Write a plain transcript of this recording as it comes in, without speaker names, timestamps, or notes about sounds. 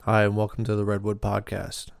Hi, and welcome to the Redwood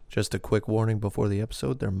Podcast. Just a quick warning before the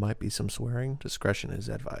episode, there might be some swearing. Discretion is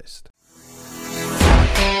advised.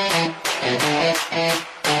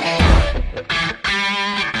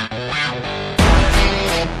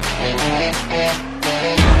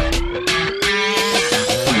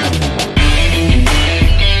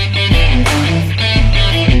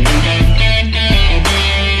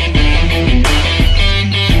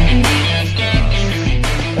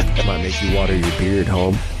 Might make you water your beard,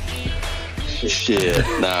 home. Shit,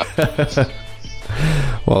 nah.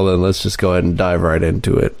 Well, then let's just go ahead and dive right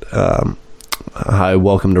into it. Hi,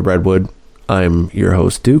 welcome to Redwood. I'm your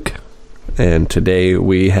host, Duke, and today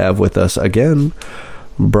we have with us again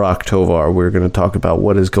Brock Tovar. We're going to talk about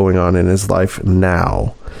what is going on in his life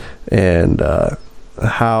now and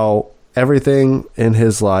how everything in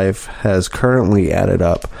his life has currently added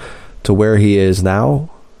up to where he is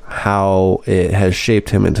now, how it has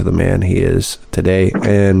shaped him into the man he is today,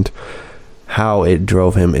 and how it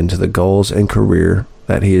drove him into the goals and career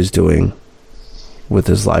that he is doing with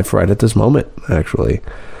his life right at this moment, actually.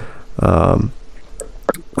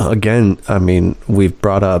 Again, I mean, we've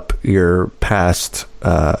brought up your past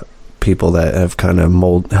people that have kind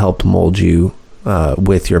of helped mold you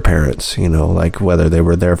with your parents, you know, like whether they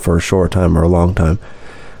were there for a short time or a long time.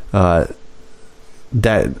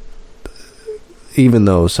 That, even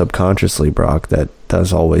though subconsciously, Brock, that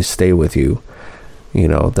does always stay with you. You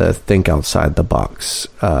know, the think outside the box,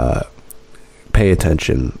 pay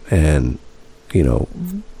attention, and, you know,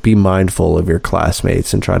 be mindful of your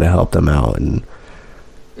classmates and try to help them out and,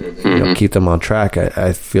 you know, keep them on track.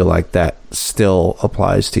 I feel like that still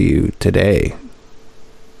applies to you today.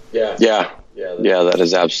 Yeah, that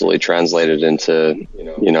is absolutely translated into,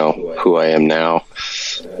 you know, who I am now.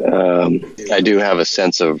 I do have a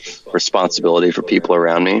sense of responsibility for people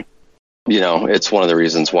around me. You know, it's one of the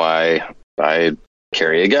reasons why I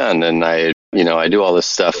carry a gun, and I do all this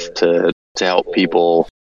stuff to help people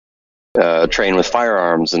train with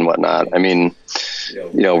firearms and whatnot. I mean,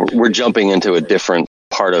 you know, we're jumping into a different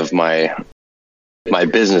part of my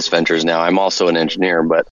business ventures now. I'm also an engineer,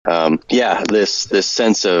 but this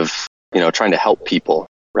sense of, you know, trying to help people,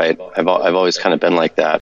 right? I've always kind of been like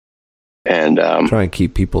that. And try and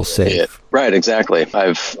keep people safe. Right, exactly.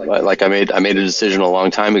 I made a decision a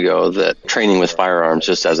long time ago that training with firearms,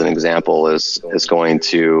 just as an example, is going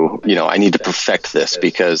to, you know, I need to perfect this,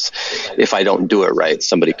 because if I don't do it right,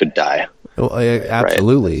 somebody could die. Well,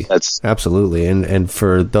 absolutely. Right? Absolutely. And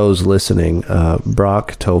for those listening,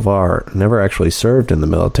 Brock Tovar never actually served in the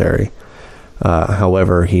military.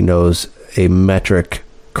 However, he knows a metric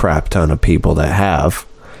crap ton of people that have,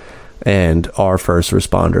 and are first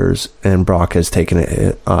responders, and Brock has taken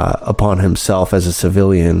it upon himself as a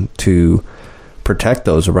civilian to protect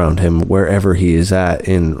those around him wherever he is at,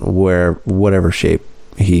 in whatever shape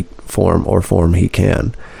form he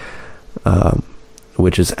can,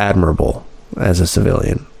 which is admirable as a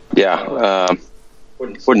civilian. Yeah,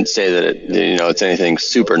 wouldn't say that it's anything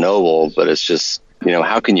super noble, but it's just, you know,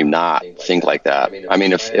 how can you not think like that? I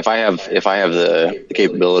mean, if I have the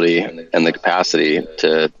capability and the capacity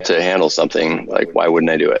to handle something, like, why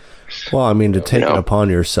wouldn't I do it? Well, I mean, to take it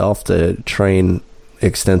upon yourself to train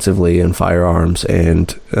extensively in firearms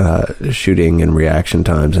and shooting and reaction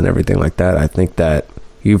times and everything like that, I think that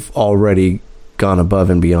you've already gone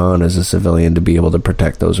above and beyond as a civilian to be able to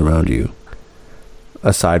protect those around you.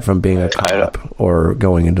 Aside from being a cop or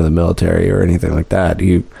going into the military or anything like that,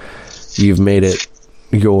 you've made it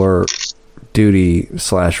your duty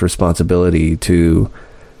 / responsibility to,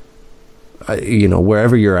 you know,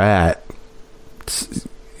 wherever you're at,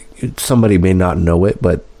 somebody may not know it,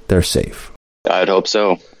 but they're safe. I'd hope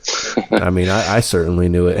so. I mean, I certainly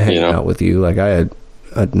knew it hanging out with you. Like, I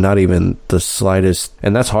had not even the slightest,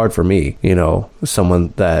 and that's hard for me, you know,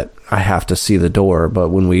 someone that I have to see the door, but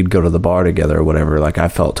when we'd go to the bar together or whatever, like, I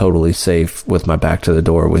felt totally safe with my back to the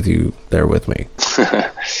door with you there with me.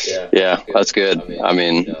 Yeah, that's good. I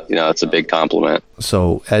mean, you know, it's a big compliment.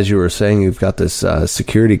 So, as you were saying, you've got this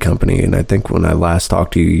security company, and I think when I last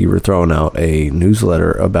talked to you, you were throwing out a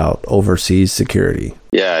newsletter about overseas security.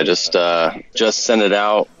 Yeah, I just sent it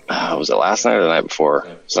out. Was it last night or the night before?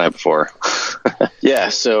 It was the night before. Yeah,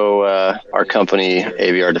 so our company,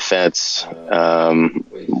 AVR Defense,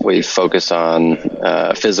 we focus on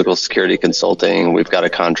physical security consulting. We've got a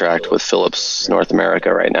contract with Philips North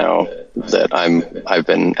America right now that I've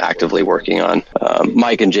been actively working on.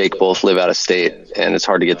 Mike and Jake both live out of state, and it's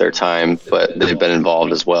hard to get their time, but they've been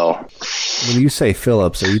involved as well. When you say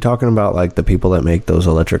Philips, are you talking about like the people that make those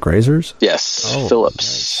electric razors? Yes, Philips.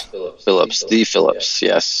 Nice. Philips,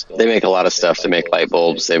 yes. They make a lot of stuff. They make light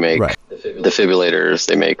bulbs. They make defibrillators.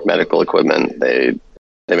 They make medical equipment. They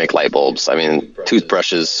make light bulbs. I mean,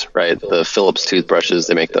 toothbrushes, right? The Philips toothbrushes,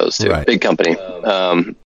 they make those too. Right. Big company.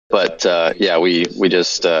 We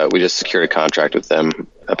just secured a contract with them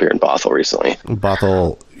up here in Bothell recently.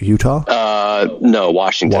 Bothell, Utah? No,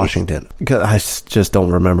 Washington. Washington. 'Cause I just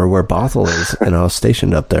don't remember where Bothell is, and I was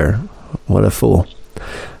stationed up there. What a fool.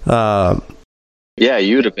 Yeah,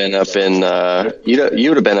 you would have been up in you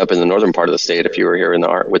would have been up in the northern part of the state if you were here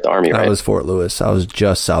with the Army, right? I was Fort Lewis. I was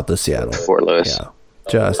just south of Seattle. Fort Lewis. Yeah.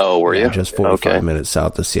 Just. Oh, were you? Just 45 minutes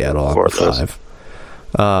south of Seattle on Fort the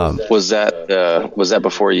 5. Was that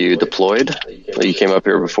before you deployed? You came up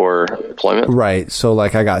here before deployment? Right. So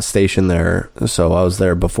like I got stationed there. So I was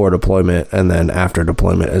there before deployment, and then after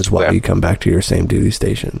deployment as well. Okay. You come back to your same duty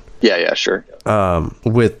station. Yeah, sure.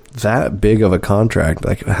 With that big of a contract,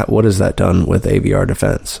 like what has that done with AVR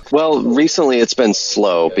Defense? Well, recently it's been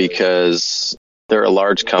slow because they're a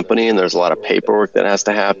large company and there's a lot of paperwork that has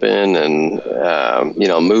to happen and,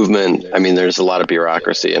 movement. I mean, there's a lot of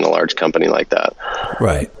bureaucracy in a large company like that.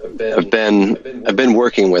 Right. I've been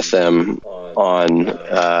working with them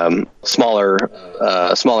on smaller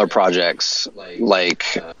projects like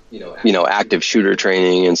active shooter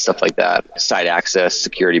training and stuff like that, site access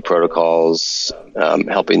security protocols,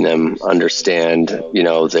 helping them understand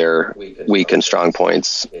their weak and strong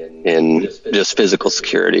points in just physical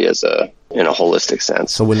security in a holistic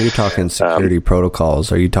sense. So when you're talking security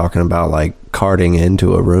protocols, are you talking about like carting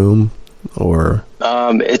into a room? Or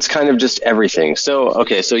it's kind of just everything. So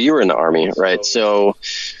you were in the Army, right? So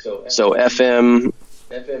FM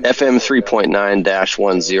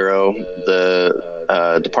 3.9-10,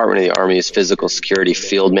 the Department of the Army's Physical Security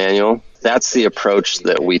Field Manual. That's the approach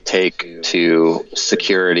that we take to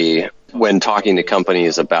security when talking to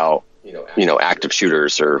companies about, active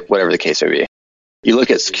shooters or whatever the case may be. You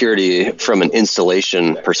look at security from an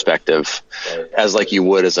installation perspective as like you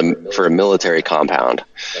would for a military compound,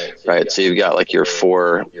 right? So you've got like your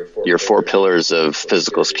four pillars of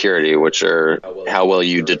physical security, which are how well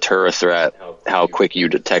you deter a threat, how quick you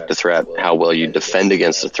detect a threat, how well you defend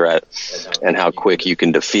against a threat, and how quick you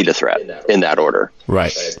can defeat a threat in that order.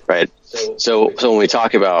 Right. So when we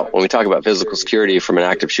talk about physical security from an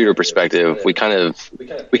active shooter perspective, we kind of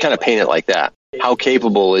paint it like that. How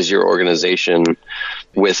capable is your organization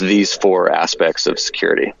with these four aspects of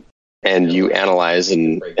security? And you analyze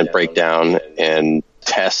and break down and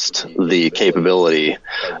test the capability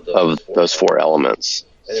of those four elements.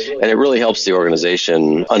 And it really helps the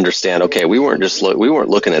organization understand, okay, we weren't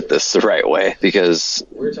looking at this the right way, because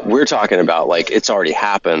we're talking about like it's already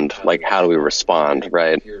happened. Like, how do we respond,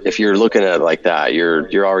 right? If you're looking at it like that,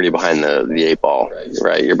 you're already behind the eight ball,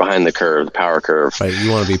 right? You're behind the curve, the power curve. Right.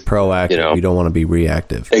 You want to be proactive. You don't want to be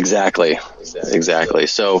reactive. Exactly.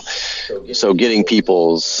 So getting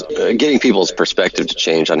people's perspective to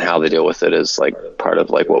change on how they deal with it is like part of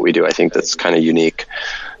like what we do. I think that's kind of unique.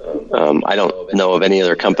 I don't know of any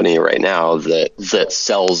other company right now that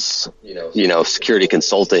sells, security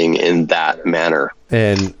consulting in that manner.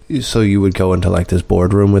 And so you would go into like this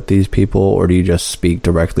boardroom with these people, or do you just speak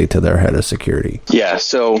directly to their head of security? Yeah.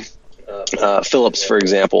 So Philips, for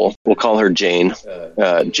example, we'll call her Jane.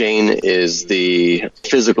 Jane is the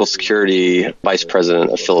physical security vice president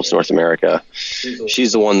of Philips North America.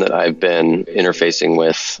 She's the one that I've been interfacing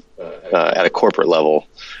with at a corporate level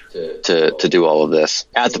to do all of this.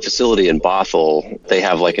 At the facility in Bothell, they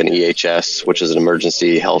have like an EHS, which is an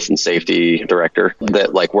emergency health and safety director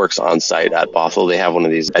that like works on site at Bothell. They have one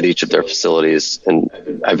of these at each of their facilities, and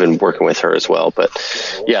I've been working with her as well. But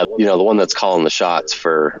yeah, the one that's calling the shots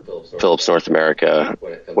for Philips North America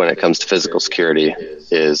when it comes to physical security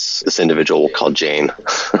is this individual called Jane.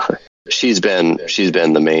 She's been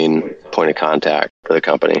the main point of contact for the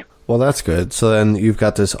company. Well, that's good. So then you've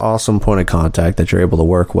got this awesome point of contact that you're able to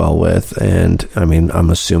work well with. And I mean, I'm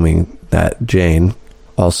assuming that Jane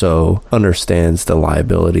also understands the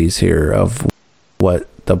liabilities here of what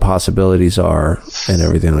the possibilities are and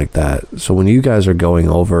everything like that. So when you guys are going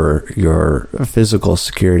over your physical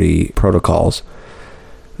security protocols,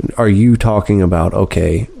 are you talking about,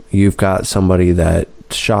 okay, you've got somebody that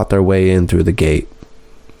shot their way in through the gate,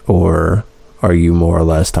 or are you more or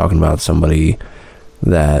less talking about somebody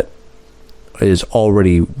that is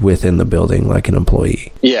already within the building, like an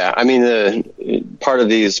employee? Yeah, I mean, the part of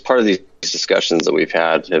these discussions that we've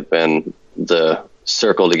had have been the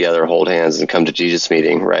circle together, hold hands, and come to Jesus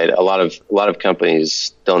meeting, right? A lot of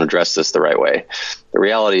companies don't address this the right way. The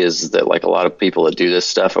reality is that like a lot of people that do this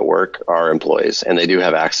stuff at work are employees, and they do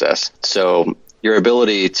have access. So your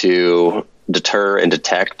ability to deter and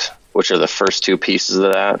detect, which are the first two pieces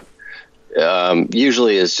of that,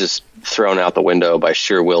 usually is just thrown out the window by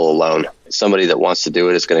sheer will alone. Somebody that wants to do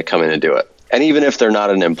it is going to come in and do it. And even if they're not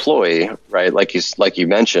an employee, right, like you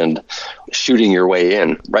mentioned, shooting your way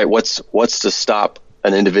in, right? What's to stop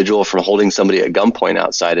an individual from holding somebody at gunpoint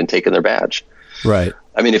outside and taking their badge? Right.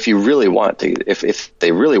 I mean, if they really want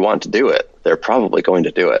to do it, they're probably going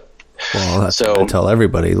to do it. Well, that's what I tell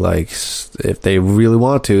everybody. Like, if they really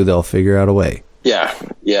want to, they'll figure out a way.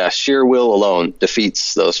 Yeah. Sheer will alone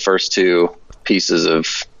defeats those first two pieces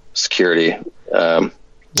of security. And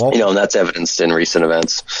that's evidenced in recent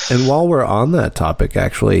events. And while we're on that topic,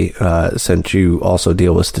 actually, since you also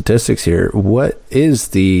deal with statistics here, what is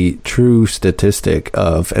the true statistic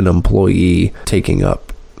of an employee taking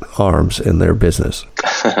up arms in their business?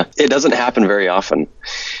 It doesn't happen very often.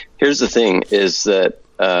 Here's the thing, is that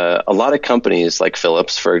a lot of companies like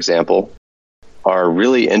Philips, for example, are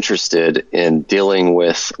really interested in dealing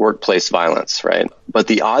with workplace violence, right? But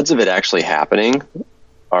the odds of it actually happening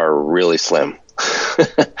are really slim.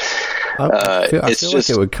 I feel like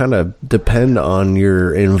it would kind of depend on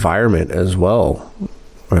your environment as well,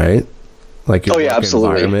 right? Like your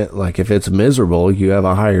absolutely. Environment. Like if it's miserable, you have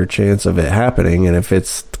a higher chance of it happening, and if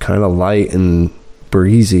it's kind of light and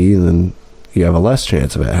breezy, then you have a less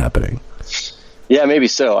chance of it happening. Yeah, maybe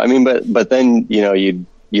so. I mean, but then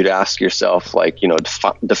you'd ask yourself, like,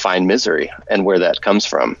 define misery and where that comes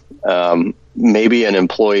from. Maybe an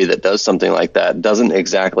employee that does something like that doesn't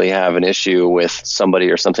exactly have an issue with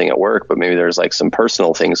somebody or something at work, but maybe there's like some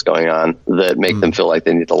personal things going on that make them feel like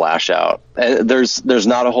they need to lash out. And there's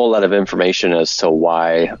not a whole lot of information as to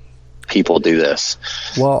why people do this.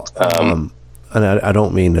 Well, and I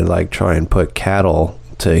don't mean to like try and put cattle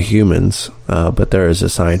to humans, but there is a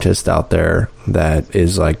scientist out there that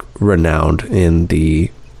is like renowned in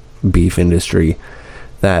the beef industry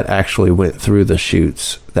that actually went through the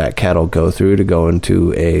chutes that cattle go through to go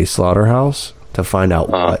into a slaughterhouse to find out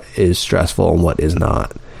what is stressful and what is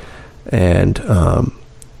not. And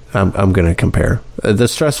I'm going to compare. The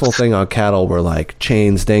stressful thing on cattle were like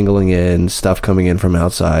chains dangling in, stuff coming in from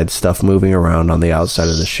outside, stuff moving around on the outside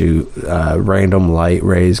of the chute, random light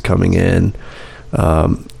rays coming in.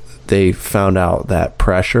 They found out that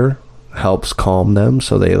pressure helps calm them,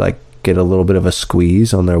 so they like get a little bit of a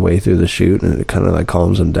squeeze on their way through the chute, and it kind of like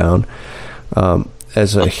calms them down.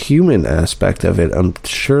 As a human aspect of it, I'm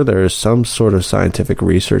sure there is some sort of scientific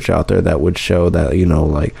research out there that would show that,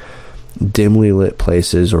 like dimly lit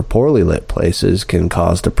places or poorly lit places can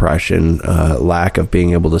cause depression. Lack of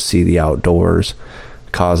being able to see the outdoors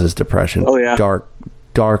causes depression. Oh yeah.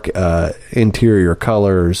 Dark interior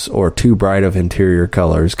colors or too bright of interior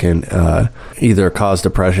colors can either cause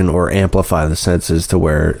depression or amplify the senses to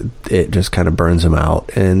where it just kind of burns them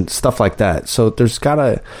out and stuff like that. So there's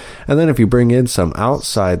gotta, and then if you bring in some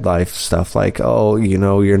outside life stuff like,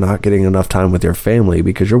 you're not getting enough time with your family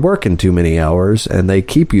because you're working too many hours and they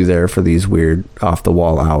keep you there for these weird off the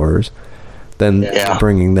wall hours, then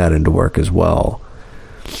bringing that into work as well.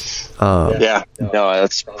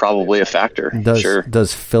 That's probably a factor.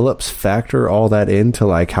 Does Philips factor all that into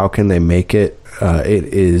like how can they make it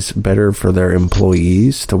is better for their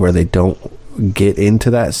employees to where they don't get into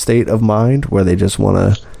that state of mind where they just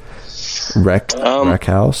want to wreck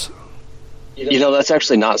house? That's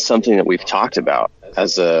actually not something that we've talked about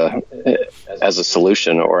as a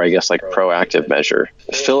solution, or I guess like proactive measure.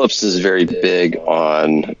 Philips is very big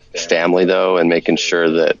on family though, and making sure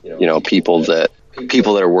that people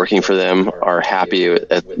that are working for them are happy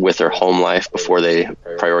with their home life before they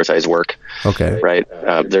prioritize work. Okay. Right.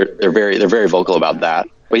 They're very vocal about that.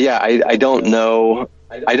 But yeah, I don't know.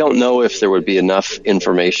 I don't know if there would be enough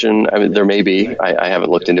information. I mean, there may be. I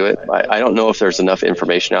haven't looked into it. I don't know if there's enough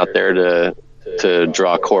information out there to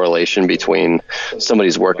draw a correlation between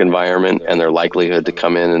somebody's work environment and their likelihood to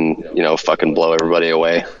come in and, fucking blow everybody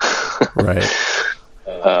away. Right.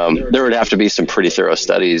 There would have to be some pretty thorough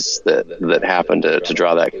studies that happen to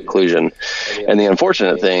draw that conclusion. And the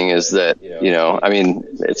unfortunate thing is that,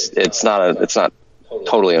 it's not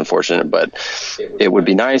totally unfortunate, but it would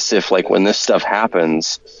be nice if, like, when this stuff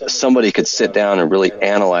happens, somebody could sit down and really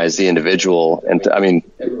analyze the individual. And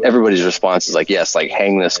everybody's response is like, yes, like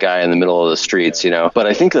hang this guy in the middle of the streets, But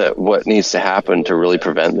I think that what needs to happen to really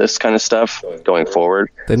prevent this kind of stuff going forward,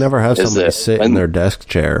 they never have somebody sit in their desk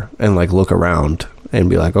chair and like look around and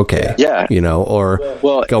be like, okay,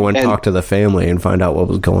 go and talk to the family and find out what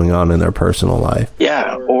was going on in their personal life.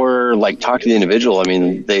 Yeah, or like talk to the individual. I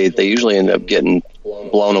mean, they usually end up getting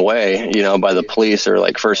blown away, by the police or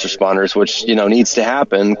like first responders, which, needs to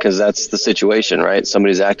happen because that's the situation, right?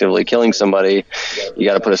 Somebody's actively killing somebody. You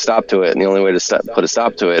got to put a stop to it. And the only way to put a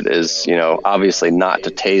stop to it is, obviously not to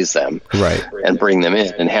tase them, right, and bring them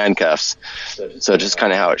in handcuffs. So just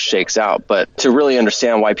kind of how it shakes out. But to really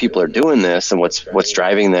understand why people are doing this and what's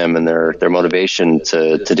driving them and their motivation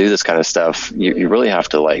to do this kind of stuff, you really have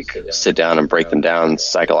to like sit down and break them down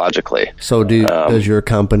psychologically. So does your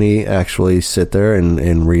company actually sit there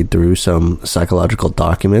and read through some psychological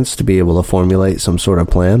documents to be able to formulate some sort of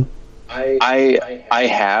plan? I've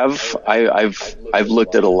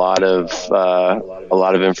looked at a lot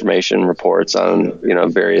of information reports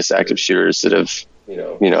on various active shooters that have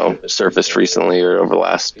surfaced recently or over the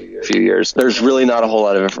last few years. There's really not a whole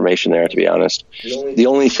lot of information there, to be honest. The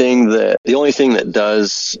only thing that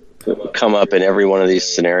does come up in every one of these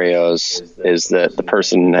scenarios is that the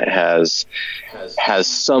person has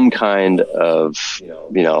some kind of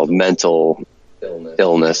mental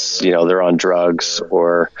illness, they're on drugs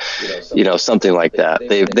or something like that.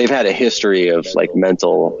 They've had a history of like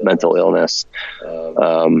mental illness,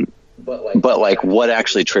 but like what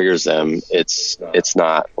actually triggers them, it's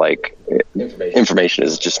not like information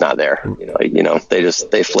is just not there.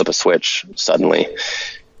 They flip a switch suddenly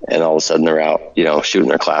and all of a sudden they're out, shooting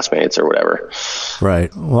their classmates or whatever. Right.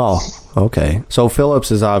 Well, okay. So Phillips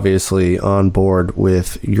is obviously on board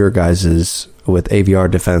with with AVR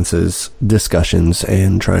Defense's discussions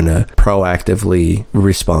and trying to proactively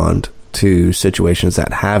respond to situations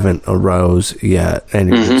that haven't arose yet, and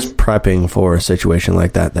you're just prepping for a situation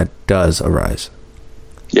like that does arise.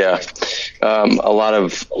 Yeah. A lot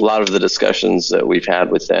of the discussions that we've had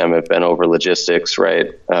with them have been over logistics,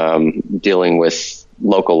 right? Dealing with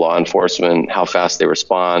local law enforcement, how fast they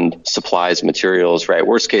respond, supplies, materials, right?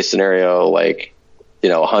 Worst case scenario, like,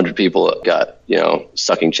 100 people got,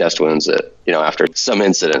 sucking chest wounds after some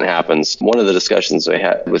incident happens. One of the discussions I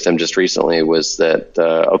had with them just recently was that,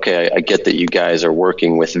 okay, I get that you guys are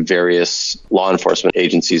working with various law enforcement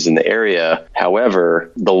agencies in the area.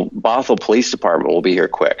 However, the Bothell Police Department will be here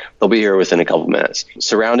quick. They'll be here within a couple minutes.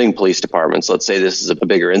 Surrounding police departments, let's say this is a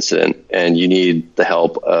bigger incident and you need the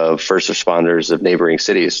help of first responders of neighboring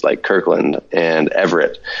cities like Kirkland and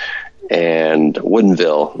Everett and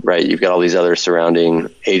Woodinville, right? You've got all these other surrounding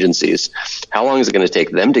agencies. How long is it going to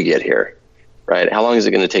take them to get here, right? How long is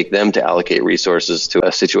it going to take them to allocate resources to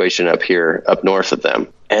a situation up north of them?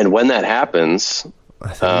 And when that happens, I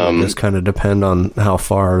think it just kind of depend on how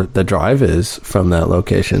far the drive is from that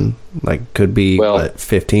location. Like, could be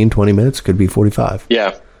 15, 20 minutes, could be 45.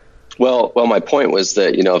 Yeah. Well, my point was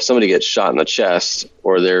that, if somebody gets shot in the chest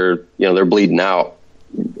or they're bleeding out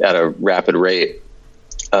at a rapid rate,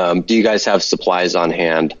 do you guys have supplies on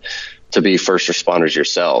hand to be first responders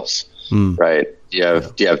yourselves? Right? Do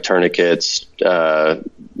you have tourniquets?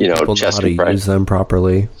 Chest and use them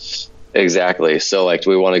properly. Exactly. So, like, do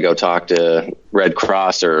we want to go talk to Red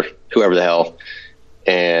Cross or whoever the hell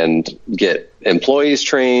and get employees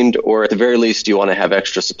trained, or at the very least, do you want to have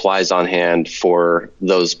extra supplies on hand for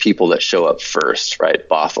those people that show up first? Right?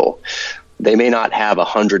 Bothell. They may not have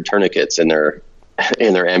 100 tourniquets in their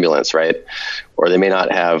ambulance, right? Or they may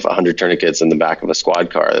not have 100 tourniquets in the back of a squad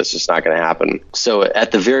car. That's just not going to happen. So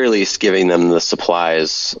at the very least, giving them the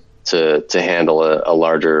supplies to handle a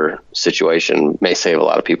larger situation may save a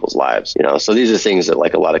lot of people's lives, So these are things that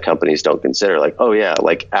like a lot of companies don't consider, like, oh yeah,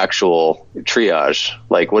 like actual triage.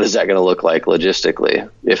 Like, what is that going to look like logistically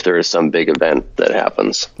if there is some big event that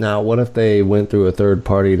happens? Now, what if they went through a third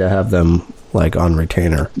party to have them like on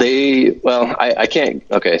retainer? I can't.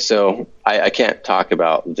 Okay. So I can't talk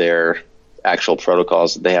about their actual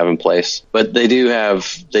protocols that they have in place, but they do have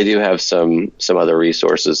some other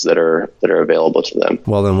resources that are available to them.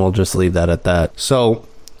 Well, then we'll just leave that at that. So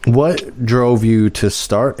what drove you to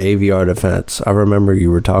start AVR Defense? I remember you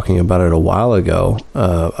were talking about it a while ago,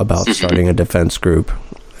 about starting a defense group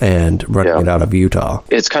and running it out of Utah.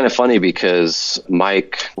 It's kind of funny because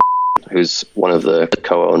Mike, who's one of the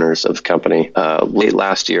co-owners of the company, late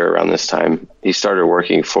last year around this time, he started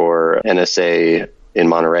working for NSA in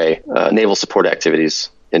Monterey, Naval Support Activities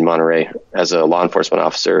in Monterey as a law enforcement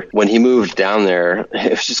officer. When he moved down there,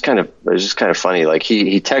 it was just kind of funny. Like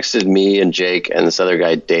he texted me and Jake and this other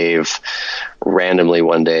guy, Dave, randomly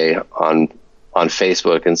one day on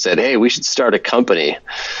Facebook and said, "Hey, we should start a company.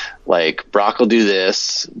 Like, Brock will do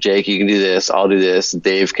this, Jake, you can do this, I'll do this,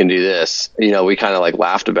 Dave can do this." We kind of like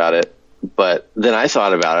laughed about it, but then I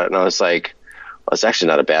thought about it and I was like, well, it's actually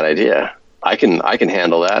not a bad idea. I can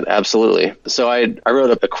handle that. Absolutely. So I wrote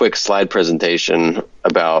up a quick slide presentation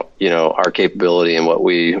about, our capability and what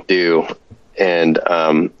we do.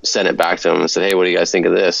 and sent it back to him and said, "Hey, what do you guys think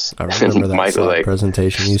of this?" I remember that Mike was like,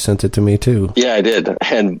 presentation. You sent it to me too. Yeah, I did.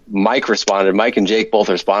 And Mike responded. Mike and Jake both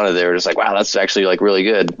responded. They were just like, "Wow, that's actually like really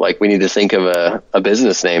good. Like, we need to think of a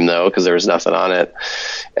business name though, because there was nothing on it."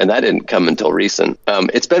 And that didn't come until recent.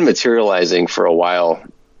 It's been materializing for a while.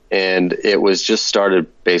 And it was just started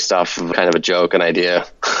based off of kind of a joke, an idea.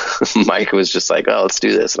 Mike was just like, "Oh, let's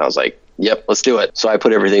do this." And I was like, "Yep, let's do it." So I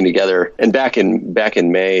put everything together. And back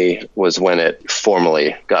in May was when it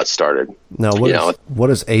formally got started. Now, what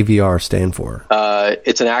does AVR stand for?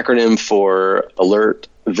 It's an acronym for Alert,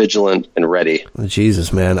 Vigilant, and Ready.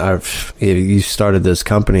 Jesus, man. You started this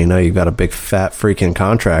company. Now you've got a big fat freaking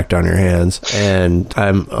contract on your hands. And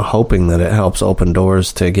I'm hoping that it helps open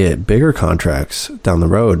doors to get bigger contracts down the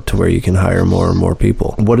road to where you can hire more and more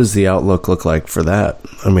people. What does the outlook look like for that?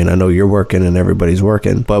 I mean, I know you're working and everybody's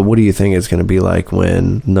working, but what do you think it's going to be like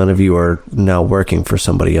when none of you are now working for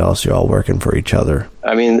somebody else? You're all working for each other.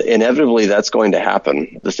 I mean, inevitably that's going to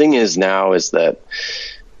happen. The thing is now is that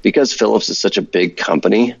because Philips is such a big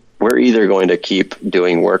company, we're either going to keep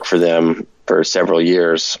doing work for them for several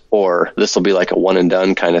years, or this will be like a one and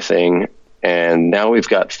done kind of thing. And now we've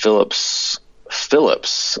got Philips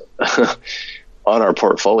on our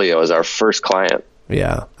portfolio as our first client.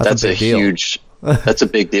 Yeah, that's a huge. That's a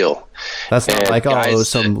big deal. That's not like,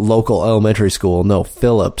 some local elementary school. No,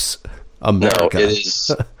 Philips America. No,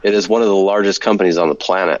 it is one of the largest companies on the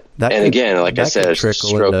planet. And again, like I said, it's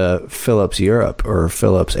trickle into Philips Europe or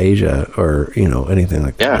Philips Asia or anything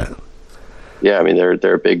like that. Yeah, I mean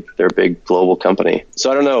they're a big global company.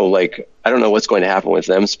 So I don't know what's going to happen with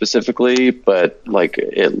them specifically, but like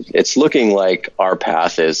it's looking like our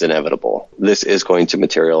path is inevitable. This is going to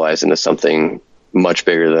materialize into something much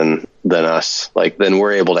bigger than us, than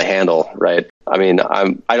we're able to handle, right? I mean,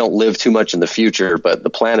 I don't live too much in the future, but the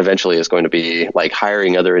plan eventually is going to be like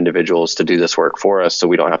hiring other individuals to do this work for us so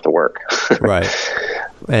we don't have to work. Right.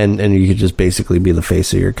 And you could just basically be the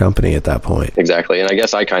face of your company at that point. Exactly. And I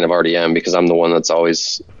guess I kind of already am, because I'm the one that's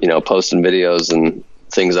always, posting videos and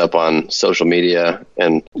things up on social media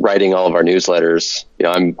and writing all of our newsletters.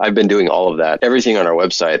 I've been doing all of that. Everything on our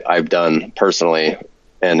website I've done personally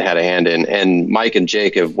and had a hand in. And Mike and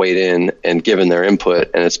Jake have weighed in and given their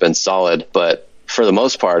input, and it's been solid. But for the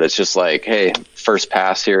most part, it's just like, "Hey, first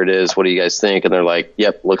pass, here it is. What do you guys think?" And they're like,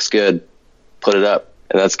 "Yep, looks good. Put it up."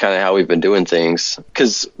 And that's kind of how we've been doing things.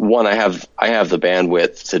 Because one, I have the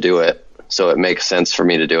bandwidth to do it, so it makes sense for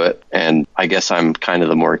me to do it. And I guess I'm kind of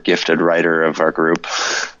the more gifted writer of our group.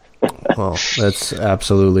 Well, that's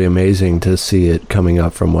absolutely amazing to see it coming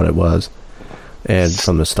up from what it was. And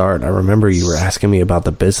from the start, I remember you were asking me about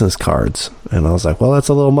the business cards, and I was like, "Well, that's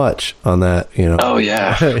a little much on that." Oh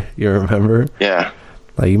yeah, you remember? Yeah.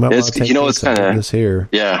 Like, you might want to take it's kind of this here.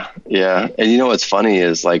 Yeah. And what's funny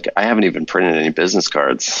is I haven't even printed any business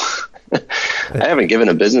cards. I haven't given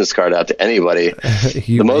a business card out to anybody.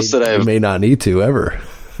 You may not need to ever.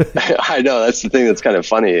 I know, that's the thing that's kind of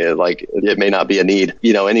funny. Like, it may not be a need.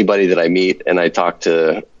 Anybody that I meet and I talk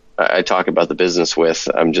about the business with,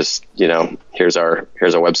 I'm just, here's our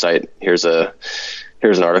website, here's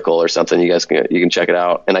an article or something, you can check it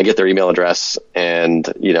out. And I get their email address, and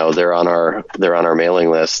they're on our mailing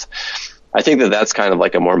list. I think that's kind of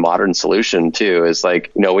like a more modern solution too, is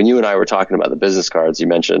when you and I were talking about the business cards, you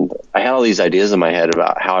mentioned I had all these ideas in my head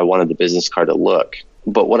about how I wanted the business card to look.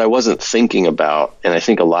 But what I wasn't thinking about, and I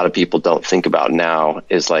think a lot of people don't think about now,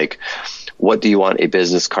 is what do you want a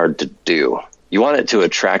business card to do? You want it to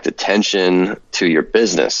attract attention to your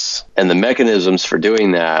business. And the mechanisms for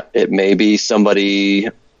doing that, it may be somebody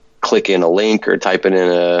clicking a link or typing in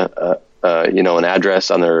an address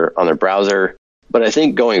on their browser. But I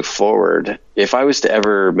think going forward, if I was to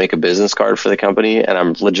ever make a business card for the company, and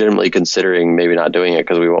I'm legitimately considering maybe not doing it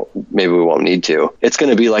because we won't need to, it's going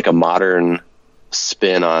to be like a modern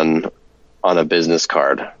spin on a business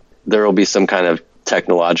card. There will be some kind of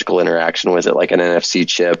technological interaction with it, like an NFC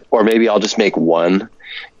chip, or maybe I'll just make one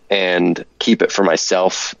and keep it for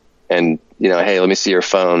myself. And hey, let me see your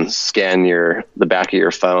phone. Scan the back of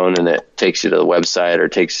your phone, and it takes you to the website or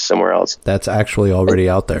takes you somewhere else. That's actually already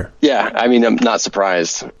out there. Yeah, I mean, I'm not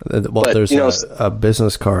surprised. Well, but, there's a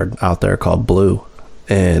business card out there called Blue,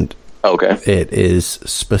 and okay, it is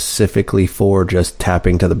specifically for just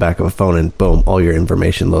tapping to the back of a phone, and boom, all your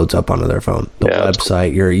information loads up onto their phone. The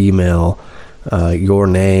website, your email, your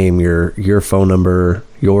name, your phone number,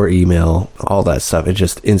 your email, all that stuff. It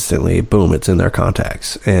just instantly, boom, it's in their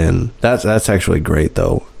contacts. And that's actually great,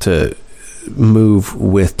 though, to move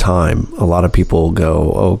with time. A lot of people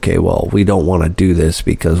go, okay, well, we don't want to do this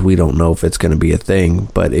because we don't know if it's going to be a thing.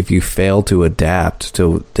 But if you fail to adapt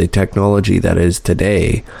to the technology that is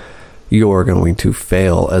today, you're going to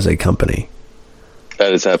fail as a company.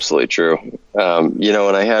 That is absolutely true. You know,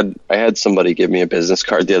 and I had somebody give me a business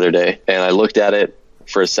card the other day, and I looked at it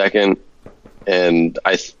for a second, and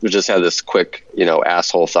I just had this quick, you know,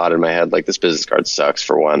 asshole thought in my head, like, this business card sucks,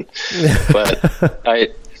 for one. But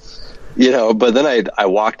but then I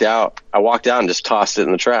walked out and just tossed it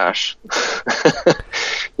in the trash.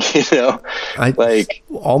 You know,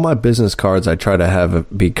 all my business cards, I try to have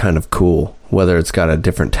it be kind of cool, whether it's got a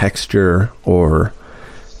different texture or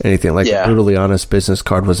anything. Like a Brutally Honest business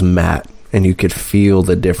card was matte, and you could feel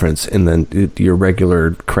the difference in your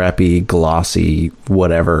regular crappy glossy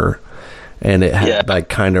whatever, and it had like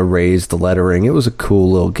kind of raised lettering. It was a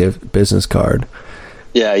cool little business card.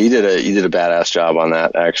 Yeah, you did a badass job on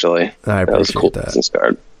that, actually. I appreciate that. Was a cool that. Business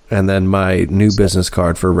card. And then my new business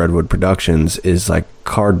card for Redwood Productions is like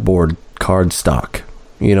cardboard cardstock.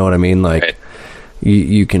 You know what I mean? Like, right.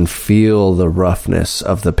 You can feel the roughness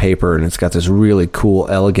of the paper, and it's got this really cool,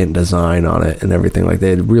 elegant design on it and everything like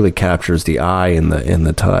that. It really captures the eye and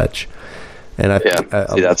the touch. And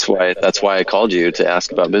that's why I called you to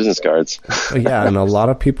ask about business cards. Yeah, and a lot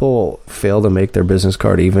of people fail to make their business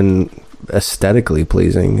card even aesthetically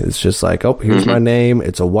pleasing. It's just like, oh, here's my name.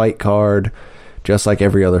 It's a white card, just like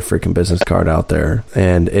every other freaking business card out there,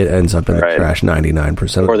 and it ends up in the trash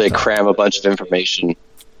 99%. Or they cram a bunch of information.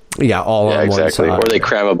 Yeah, on exactly. one side. Or they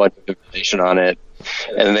cram a bunch of information on it,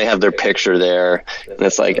 and then they have their picture there, and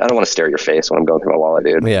it's like, I don't want to stare at your face when I'm going through my wallet,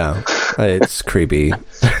 dude. Yeah, it's creepy.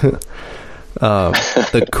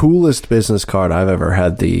 The coolest business card I've ever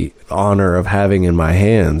had the honor of having in my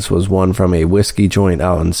hands was one from a whiskey joint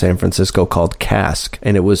out in San Francisco called Cask,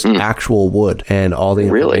 and it was actual wood, and all the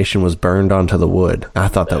information was burned onto the wood. I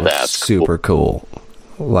thought that was super cool.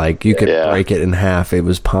 Like, you could break it in half. It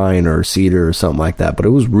was pine or cedar or something like that, but it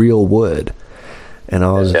was real wood. And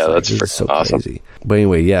I was that's this is so awesome. Crazy. But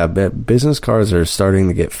anyway, business cards are starting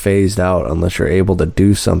to get phased out unless you're able to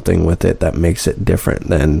do something with it that makes it different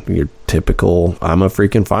than your typical, I'm a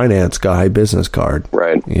freaking finance guy business card.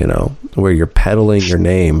 Right. You know, where you're peddling your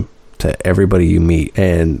name to everybody you meet.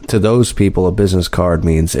 And to those people, a business card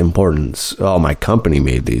means importance. Oh, my company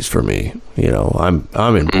made these for me. You know,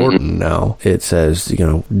 I'm important now. It says, you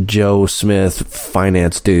know, Joe Smith,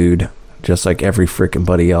 finance dude, just like every freaking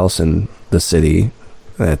buddy else in the city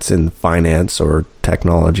that's in finance or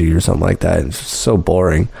technology or something like that. It's so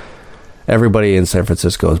boring. Everybody in San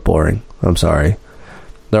Francisco is boring. I'm sorry.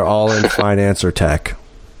 They're all in finance or tech.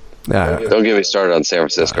 Don't get me started on San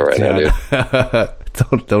Francisco now,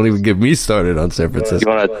 dude. Don't even get me started on San Francisco.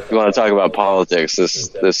 You want to talk about politics?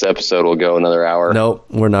 This episode will go another hour. Nope,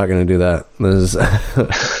 we're not going to do that. This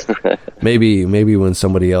is maybe when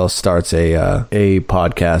somebody else starts a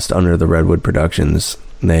podcast under the Redwood Productions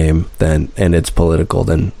name, and it's political,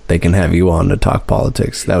 then they can have you on to talk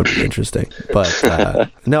politics. That would be interesting. But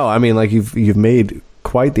no, I mean, like, you've made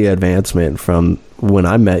quite the advancement from when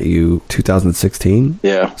I met you, 2016.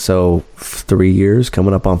 Yeah. So 3 years,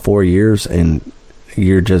 coming up on 4 years, and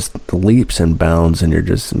you're just leaps and bounds, and you're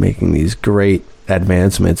just making these great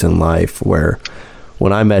advancements in life. Where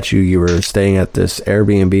when I met you, you were staying at this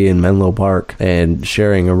Airbnb in Menlo Park and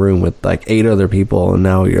sharing a room with like 8 other people, and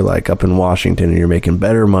now you're like up in Washington, and you're making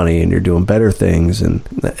better money, and you're doing better things,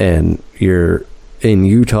 and you're in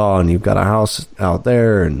Utah, and you've got a house out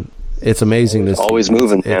there, and it's amazing to see. Always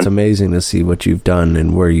moving, man. It's amazing to see what you've done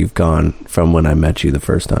and where you've gone from when I met you the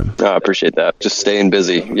first time. I appreciate that. Just staying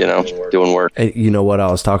busy, you know, doing work. And you know what? I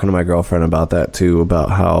was talking to my girlfriend about that too, about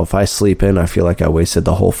how if I sleep in, I feel like I wasted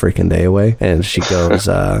the whole freaking day away. And she goes,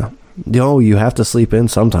 no, you have to sleep in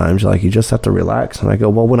sometimes. Like, you just have to relax. And I go,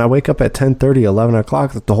 well, when I wake up at 10:30, 11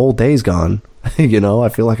 o'clock, the whole day's gone. You know, I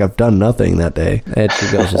feel like I've done nothing that day. And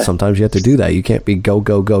she goes, well, sometimes you have to do that. You can't be go,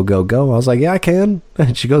 go, go, go, go. I was like, yeah, I can.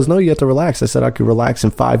 And she goes, no, you have to relax. I said, I could relax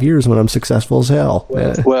in 5 years when I'm successful as hell.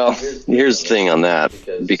 Well, here's the thing on that,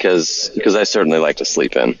 because I certainly like to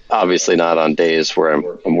sleep in. Obviously not on days where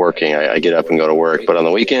I'm working. I get up and go to work, but on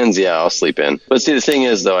the weekends, yeah, I'll sleep in. But see, the thing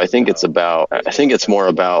is, though, I think it's more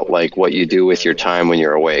about like what you do with your time when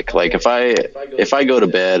you're awake. Like, if I go to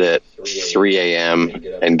bed at 3 a.m.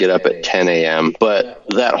 and get up at 10 a.m., but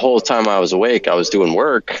that whole time I was awake, I was doing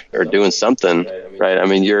work or doing something, right? I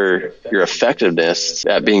mean, your effectiveness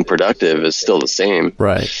at being productive is still the same.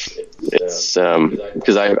 Right. It's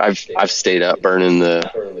because I've stayed up burning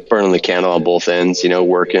the candle on both ends, you know,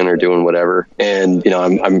 working or doing whatever. And, you know,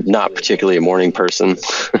 I'm not particularly a morning person,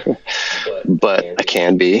 but I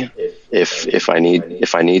can be if I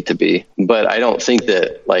need to be. But I don't think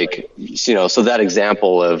that, like, you know, so that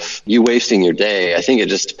example of you wasting your day, I think it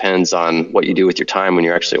just depends on what you do with your time when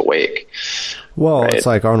you're actually awake. Well, It's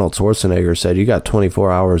like Arnold Schwarzenegger said, you got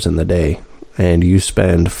 24 hours in the day and you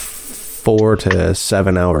spend 4 to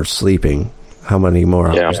 7 hours sleeping. How many more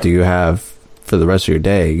hours do you have for the rest of your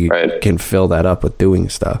day? You can fill that up with doing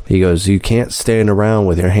stuff. He goes, you can't stand around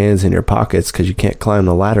with your hands in your pockets because you can't climb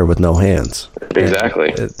the ladder with no hands. Exactly.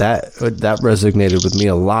 And that resonated with me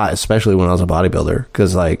a lot, especially when I was a bodybuilder.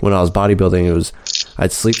 Because like when I was bodybuilding, it was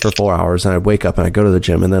I'd sleep for 4 hours and I'd wake up and I'd go to the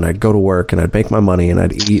gym and then I'd go to work and I'd make my money and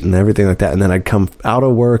I'd eat and everything like that. And then I'd come out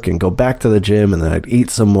of work and go back to the gym and then I'd eat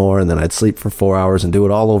some more and then I'd sleep for 4 hours and do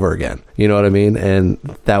it all over again. You know what I mean? And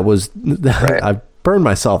that was, I burned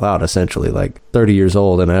myself out essentially, like 30 years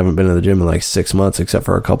old, and I haven't been to the gym in like 6 months except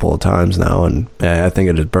for a couple of times now. And I think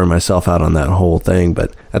I just burned myself out on that whole thing.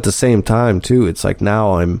 But at the same time too, it's like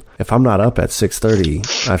now if I'm not up at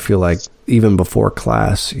 6:30, I feel like even before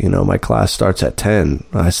class, you know, my class starts at 10,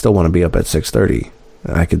 I still want to be up at 6:30.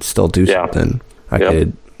 I could still do something. I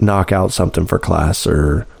could knock out something for class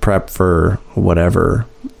or prep for whatever.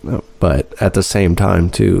 But at the same time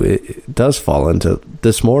too, it does fall into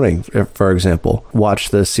this morning, for example, watched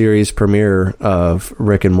the series premiere of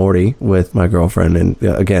Rick and Morty with my girlfriend. And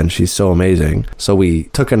again, she's so amazing. So we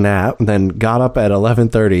took a nap, then got up at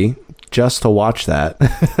 11:30 just to watch that.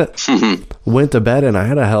 Went to bed and I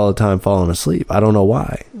had a hell of a time falling asleep. I don't know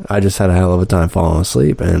why. I just had a hell of a time falling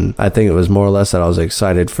asleep. And I think it was more or less that I was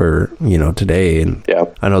excited for, you know, today. And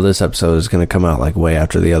I know this episode is going to come out like way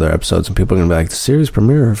after the other episodes and people are going to be like, the series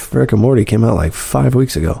premiere of Rick and Morty came out like 5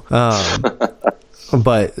 weeks ago.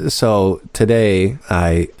 But so today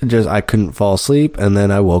I couldn't fall asleep, and then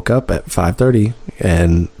I woke up at 5:30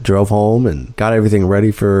 and drove home and got everything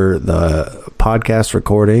ready for the podcast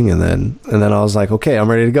recording, and then I was like, okay, I'm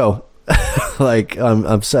ready to go. Like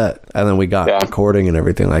I'm set. And then we got recording and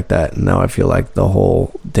everything like that, and now I feel like the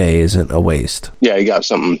whole day isn't a waste. Yeah, you got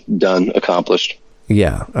something done, accomplished.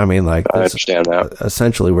 Yeah, I mean, like, I understand that.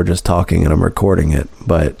 Essentially, we're just talking and I'm recording it.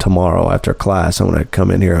 But tomorrow after class, I'm going to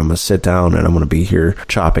come in here, I'm going to sit down and I'm going to be here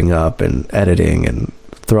chopping up and editing and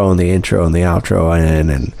throwing the intro and the outro in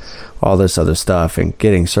and all this other stuff and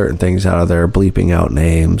getting certain things out of there, bleeping out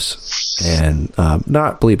names and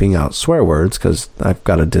not bleeping out swear words because I've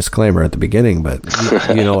got a disclaimer at the beginning, but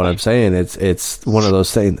you know what I'm saying? It's one of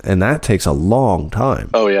those things, and that takes a long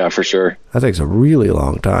time. Oh, yeah, for sure. That takes a really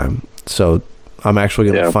long time. So I'm actually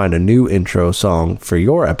going to find a new intro song for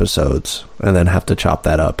your episodes and then have to chop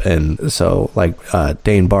that up. And so like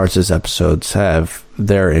Dane Bartz's episodes have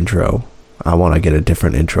their intro. I want to get a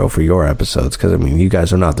different intro for your episodes because, I mean, you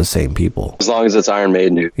guys are not the same people. As long as it's Iron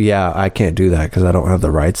Maiden. Yeah, I can't do that because I don't have the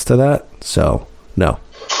rights to that. So, no.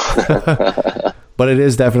 But it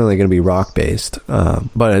is definitely going to be rock-based.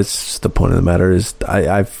 But it's the point of the matter is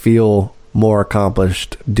I feel more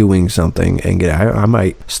accomplished doing something and I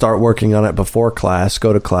might start working on it before class,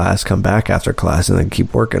 go to class, come back after class, and then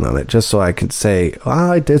keep working on it just so I could say,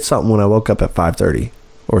 I did something when I woke up at 5:30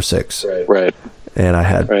 or 6. Right. And I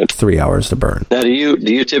had 3 hours to burn. Now, do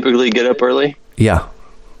you typically get up early? Yeah,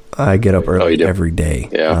 I get up early every day.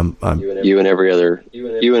 Yeah, you and every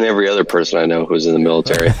other person I know who's in the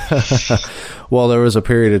military. Well, there was a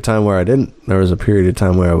period of time where I didn't. There was a period of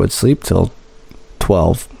time where I would sleep till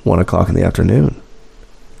 1 o'clock in the afternoon.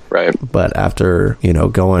 Right. But after,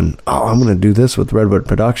 going, I'm going to do this with Redwood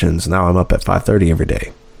Productions. Now I'm up at 5:30 every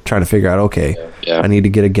day trying to figure out, okay, I need to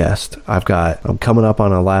get a guest. I'm coming up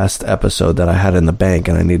on a last episode that I had in the bank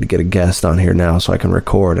and I need to get a guest on here now so I can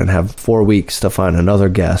record and have 4 weeks to find another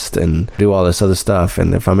guest and do all this other stuff.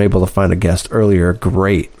 And if I'm able to find a guest earlier,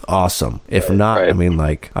 great. Awesome. If not, I mean,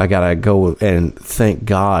 like, I gotta go and thank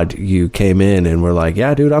God you came in and were like,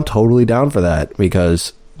 yeah, dude, I'm totally down for that,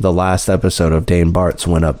 because the last episode of Dane Bartz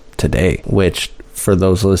went up today, which, for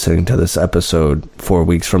those listening to this episode 4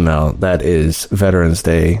 weeks from now, that is Veterans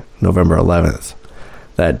Day, November 11th,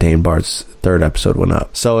 that Dane Bart's third episode went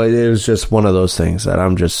up. So it was just one of those things that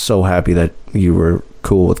I'm just so happy that you were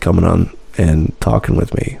cool with coming on and talking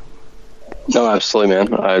with me. No, absolutely,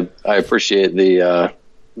 man. I appreciate the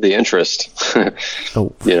interest.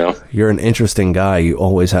 You're an interesting guy. You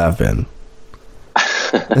always have been.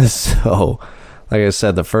 So, like I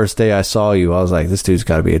said, the first day I saw you, I was like, this dude's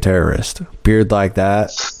got to be a terrorist. Beard like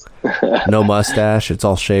that, no mustache, it's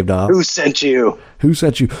all shaved off. Who sent you?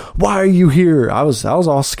 Why are you here? I was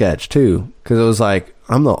all sketch too, because it was like,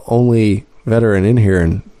 I'm the only veteran in here,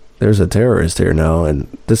 and there's a terrorist here now,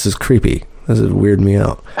 and this is creepy. This is weirding me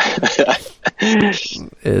out.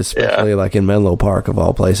 Especially like in Menlo Park, of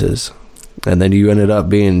all places. And then you ended up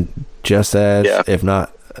being just as, if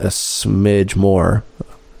not a smidge more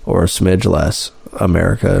or a smidge less,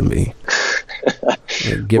 America and me.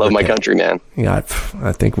 Love my country, man. Yeah,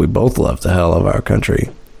 I think we both love the hell of our country.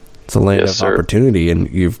 It's a land of opportunity, and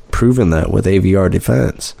you've proven that with AVR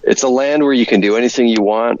Defense. It's a land where you can do anything you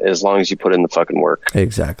want as long as you put in the fucking work.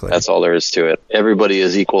 Exactly. That's all there is to it. Everybody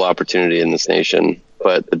is equal opportunity in this nation,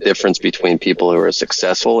 but the difference between people who are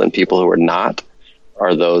successful and people who are not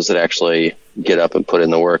are those that actually get up and put in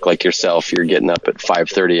the work. Like yourself, you're getting up at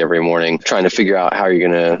 5:30 every morning trying to figure out how you're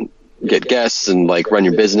going to get guests and like run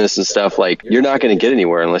your business and stuff. Like, you're not going to get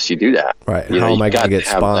anywhere unless you do that. Right. How am I going to get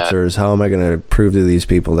sponsors? How am I going to prove to these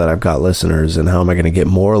people that I've got listeners? And how am I going to get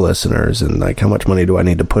more listeners? And like, how much money do I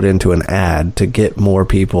need to put into an ad to get more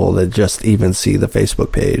people that just even see the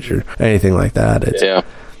Facebook page or anything like that?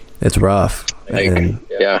 It's rough.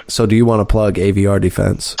 So do you want to plug AVR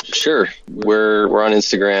Defense? Sure. We're on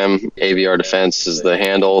Instagram. AVR Defense is the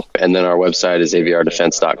handle. And then our website is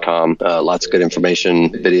avrdefense.com. Lots of good information,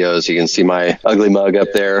 videos. You can see my ugly mug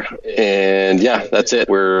up there. And yeah, that's it.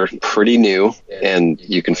 We're pretty new, and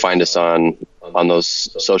you can find us on those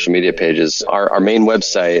social media pages. Our main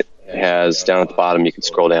website has, down at the bottom, you can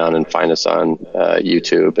scroll down and find us on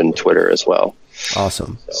YouTube and Twitter as well.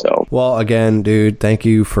 Awesome. Well, again, dude, thank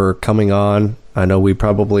you for coming on. I know we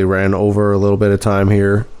probably ran over a little bit of time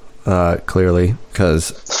here, clearly,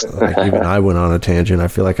 because even I went on a tangent. I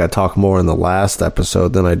feel like I talk more in the last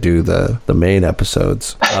episode than I do the main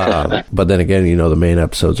episodes. But then again, the main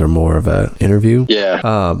episodes are more of an interview.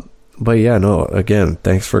 Yeah. But yeah, no, again,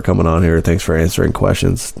 thanks for coming on here. Thanks for answering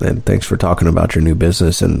questions. And thanks for talking about your new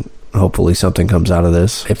business. And hopefully something comes out of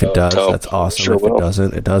this. If it does, that's awesome. Sure, if it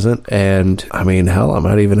doesn't, it doesn't. And I mean, hell, I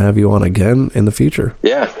might even have you on again in the future.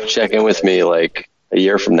 Yeah. Check in with me like a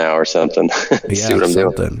year from now or something. See what I'm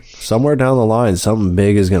doing. Somewhere down the line, something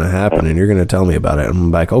big is going to happen, and you're going to tell me about it.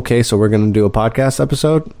 I'm like, okay, so we're going to do a podcast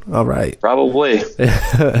episode? All right. Probably.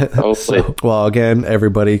 Well, again,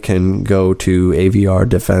 everybody can go to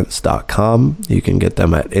avrdefense.com. You can get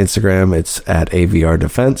them at Instagram. It's at AVR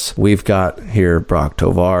Defense. We've got here Brock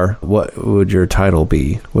Tovar. What would your title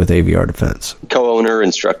be with AVR Defense? Co-owner,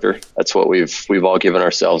 instructor. That's what we've all given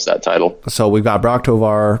ourselves, that title. So we've got Brock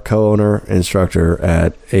Tovar, co-owner, instructor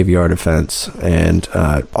at AVR Defense, and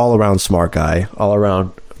all around smart guy, all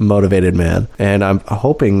around motivated man. And I'm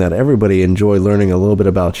hoping that everybody enjoyed learning a little bit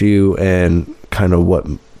about you and kind of what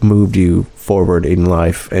moved you forward in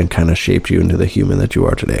life and kind of shaped you into the human that you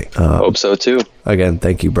are today. Hope so too. Again,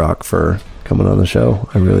 thank you, Brock, for coming on the show.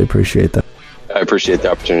 I really appreciate that. I appreciate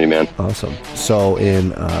the opportunity, man. Awesome. So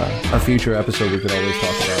in a future episode, we could always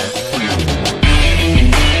talk about it.